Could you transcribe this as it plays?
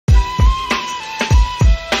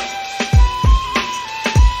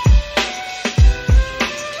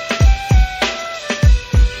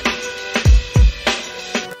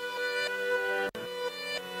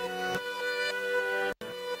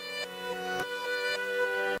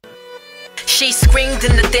She screamed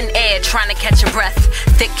in the thin air, trying to catch her breath.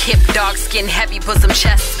 Thick hip, dark skin, heavy bosom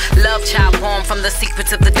chest. Love child born from the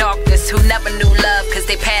secrets of the darkness, who never knew love cause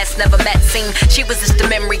they past never met. Seemed she was just a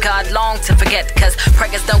memory God longed to forget, cause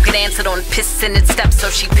preggers don't get answered on piss in its steps.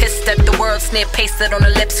 So she pissed at the world, sneer pasted on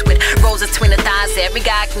her lips with roses between her thighs. Every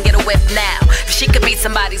guy can get a whiff now. If she could be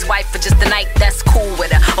somebody's wife for just a night, that's cool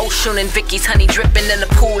with her. Ocean and Vicky's honey dripping in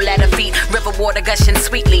the pool at her feet, river water gushing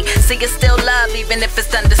sweetly. See, it's still love even if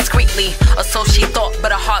it's done discreetly, or so she thought,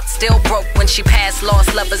 but her heart still broke when she passed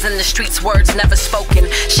lost lovers in the streets, words never spoken.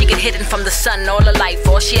 She get hidden from the sun all her life.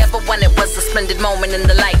 All she ever wanted was a splendid moment in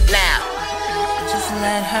the light. Now just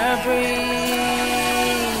let her breathe.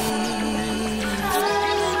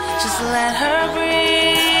 Just let her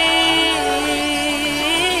breathe.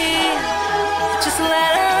 Just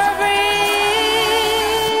let her breathe.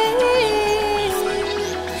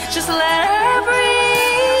 Just let her breathe.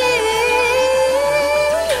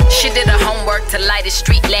 she did her homework to light his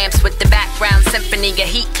street lamps with the background symphony of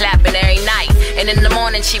heat clapping every night. And in the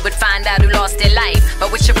morning she would find out who lost their life,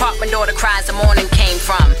 but which apartment door the cries of morning came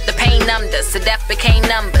from. The pain numbed us, the death became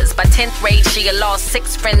numbers. By 10th grade she had lost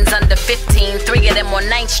 6 friends under 15. 3 of them on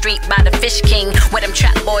 9th Street by the Fish King, where them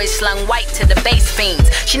trap boys slung white to the bass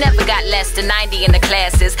fiends. She never got less than 90 in the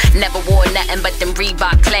classes, never wore nothing but them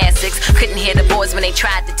Reebok classics. Couldn't hear the boys when they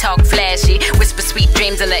tried to talk flashy, whisper sweet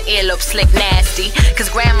dreams in her earlobe slick nasty. Cause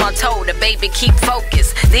grandma told her, baby, keep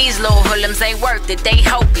focused. These little hoodlums ain't worth it, they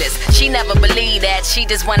hopeless. She never believed that, she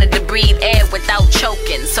just wanted to breathe air without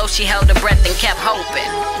choking. So she held her breath and kept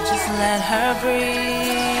hoping. Just let her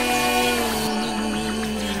breathe.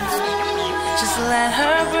 Just let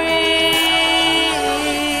her breathe.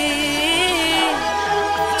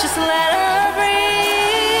 Just let her breathe.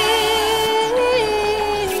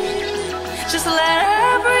 Just let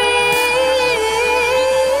her breathe.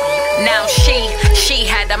 Now she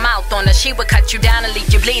had a mouth on her. She would cut you down and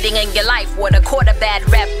leave you bleeding in your life. With a quarter bad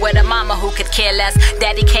rep, with a mama who could care less.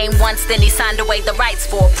 Daddy came once, then he signed away the rights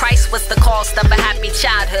for a price. Was the cost of a happy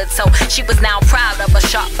childhood. So she was now proud of a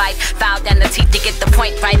sharp bite, filed down the teeth to get the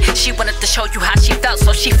point right. She wanted to show you how she felt,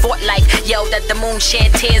 so she fought like yelled at the moon,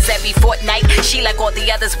 shed tears every fortnight. She, like all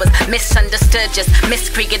the others, was misunderstood, just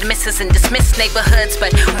miscreated misses in dismissed neighborhoods.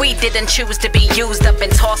 But we didn't choose to be used up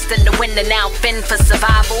and tossed in the wind and now fend for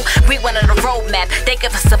survival. We wanted a roadmap, they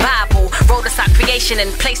give us survival, wrote us our creation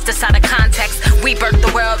and placed us out of context. We birthed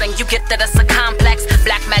the world and you gifted us a complex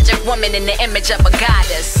black magic woman in the image of a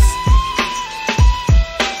goddess.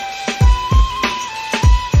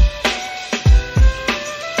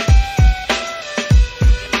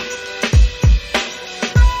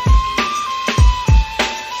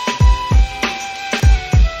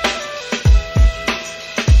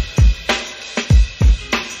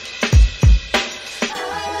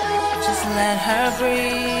 Just let her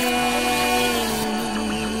breathe.